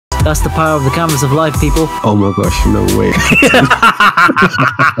That's the power of the canvas of life, people. Oh my gosh, no way.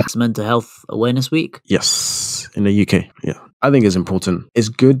 It's Mental Health Awareness Week. Yes, in the UK. Yeah, I think it's important. It's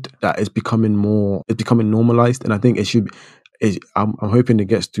good that it's becoming normalized, and I think it should. I'm hoping it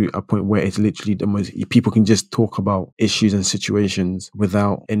gets to a point where it's literally the most people can just talk about issues and situations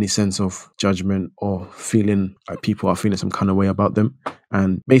without any sense of judgment or feeling like people are feeling some kind of way about them.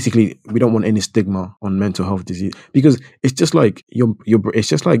 And basically, we don't want any stigma on mental health disease, because it's just like it's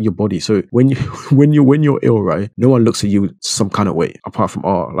just like your body. So when you're ill, right? No one looks at you some kind of way apart from,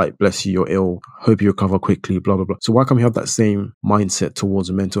 oh, like, bless you, you're ill. Hope you recover quickly. Blah blah blah. So why can't we have that same mindset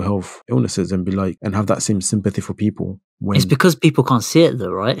towards mental health illnesses and be like, and have that same sympathy for people? It's because people can't see it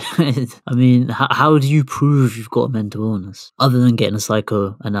though, right? I mean, how do you prove you've got a mental illness? Other than getting a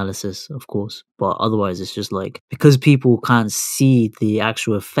psychoanalysis, of course. But otherwise, it's just like, because people can't see the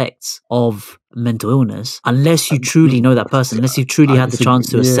actual effects of mental illness, unless you truly know that person, unless you truly had the chance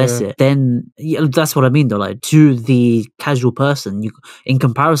to assess it, then that's what I mean though. Like, to the casual person, in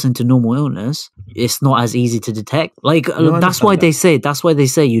comparison to normal illness, it's not as easy to detect. Like, that's why they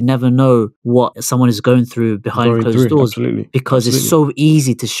say you never know what someone is going through behind closed doors. Absolutely. Because it's so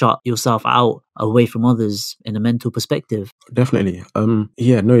easy to shut yourself out away from others in a mental perspective. Definitely.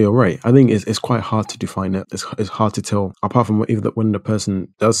 Yeah, no, you're right. I think it's quite hard to define it. It's hard to tell, apart from when the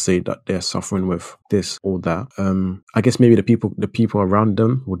person does say that they're suffering with this or that. I guess maybe the people around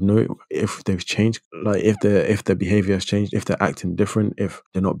them would know if they've changed, like if their behavior has changed, if they're acting different, if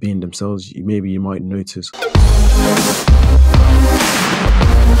they're not being themselves. Maybe you might notice.